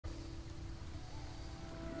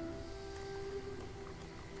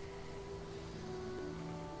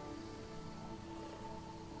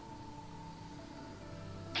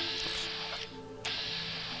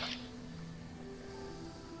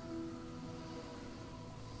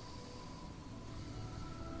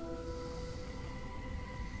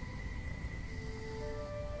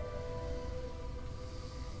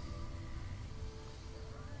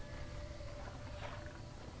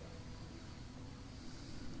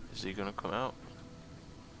Is he gonna come out?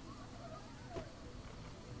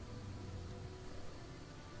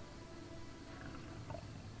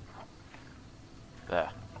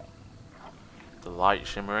 There. The light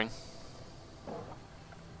shimmering.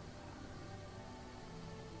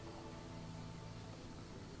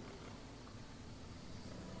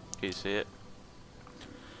 Can you see it?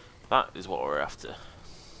 That is what we're after.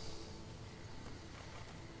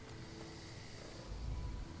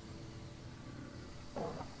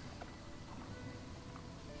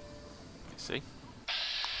 You see?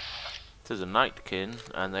 There's a nightkin,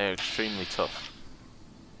 and they're extremely tough.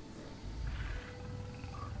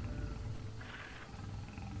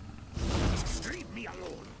 Leave me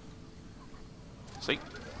alone. See?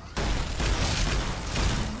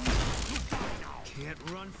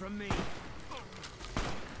 Can't run from me.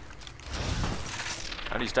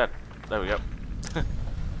 And he's dead. There we go.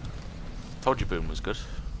 Told you Boom was good.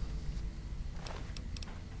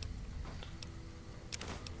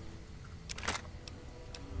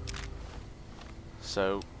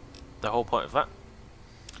 So, the whole point of that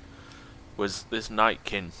was this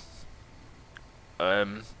nightkin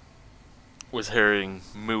was hearing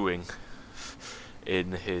mooing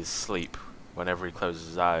in his sleep whenever he closes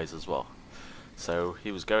his eyes as well. So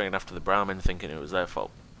he was going after the Brahmin thinking it was their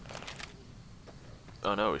fault.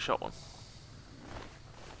 Oh no, he shot one.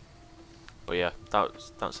 But yeah,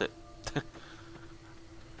 that's it.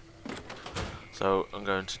 So I'm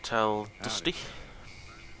going to tell Dusty.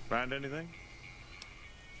 Find anything?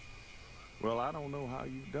 Well, I don't know how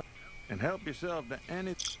you done. And help yourself to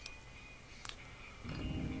any.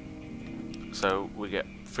 So we get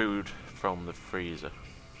food from the freezer.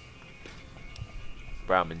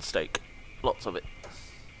 Brahmin steak. Lots of it.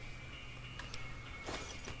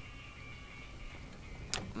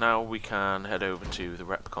 Now we can head over to the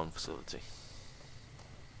Repcon facility,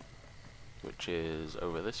 which is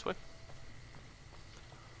over this way.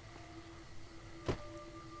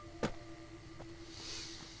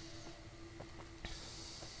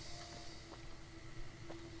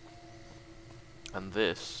 And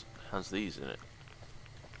this has these in it.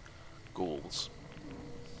 Ghouls.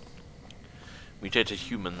 Mutated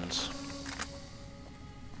humans.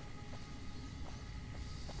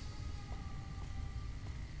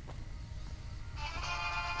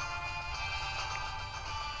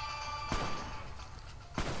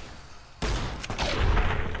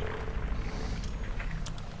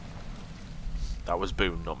 That was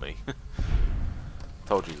Boone, not me.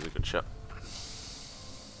 Told you he was a good shot.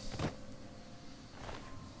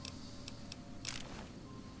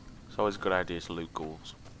 It's always a good idea to loot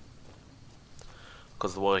ghouls.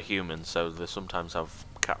 Because they were humans, so they sometimes have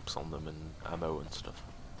caps on them and ammo and stuff.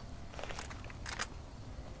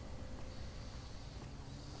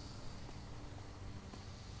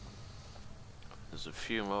 There's a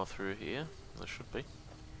few more through here. There should be.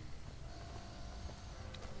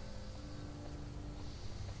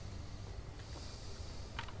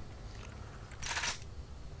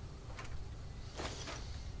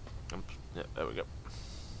 Yeah, there we go.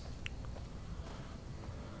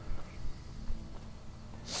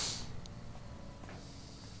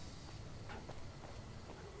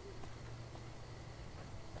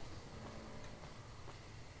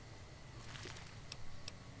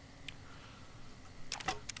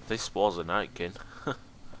 This was a nightkin,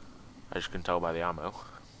 as you can tell by the ammo.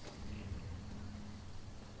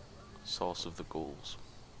 Source of the ghouls.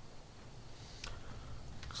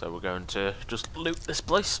 So we're going to just loot this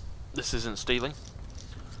place. This isn't stealing.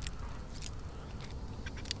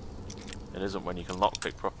 It isn't when you can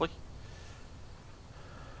lockpick properly.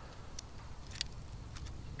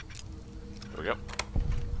 There we go.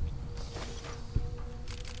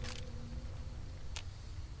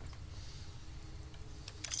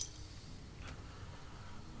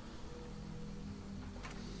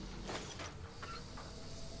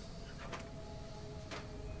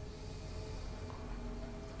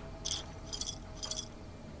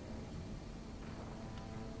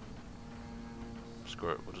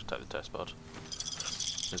 Screw it, we'll just take the test pod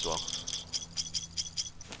as well.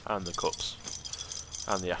 And the cups.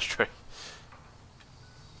 And the ashtray.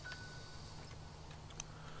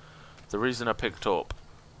 The reason I picked up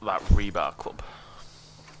that rebar club,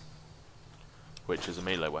 which is a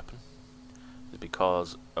melee weapon, is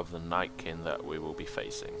because of the nightkin that we will be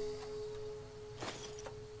facing.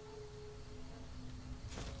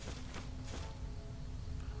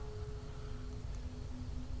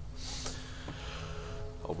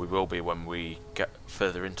 Or we will be when we get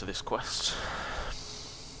further into this quest.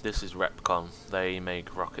 This is Repcon. They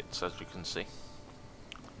make rockets, as you can see.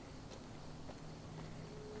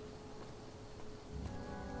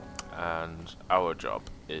 and our job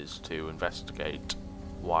is to investigate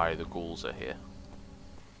why the ghouls are here.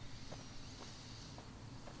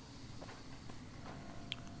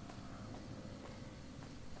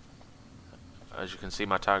 As you can see,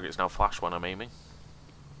 my targets now flash when I'm aiming.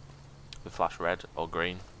 They flash red or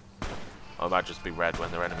green, or it might just be red when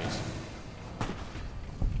they're enemies.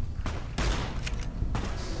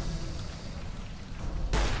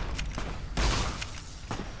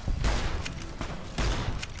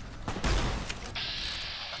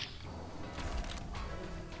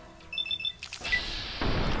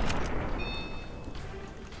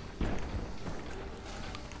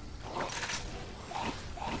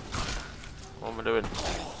 What am I doing?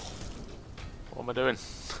 What am I doing?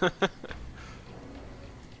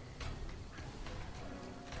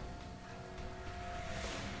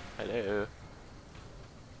 Hello.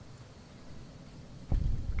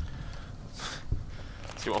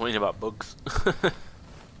 See what I mean about bugs?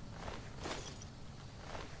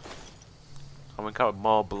 I've encountered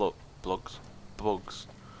more bugs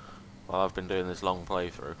while I've been doing this long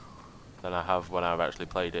playthrough than I have when I've actually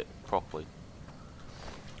played it properly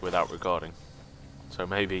without recording. So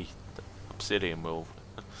maybe Obsidian will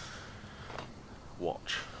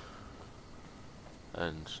watch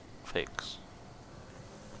and fix.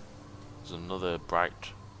 There's another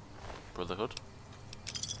bright brotherhood.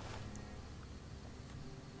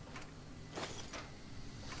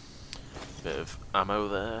 Bit of ammo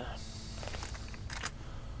there.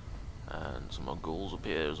 And some more ghouls up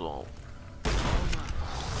here as well.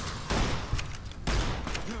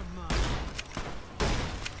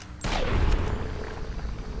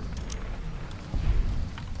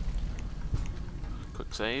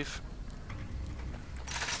 Quick save.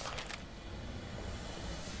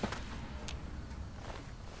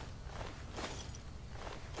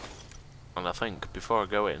 And I think before I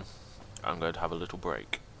go in, I'm going to have a little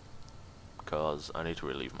break, because I need to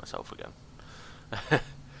relieve myself again.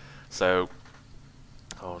 So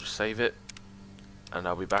I'll just save it, and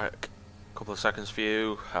I'll be back. A couple of seconds for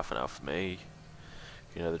you, half an hour for me.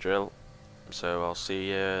 You know the drill. So I'll see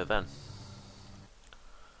you then.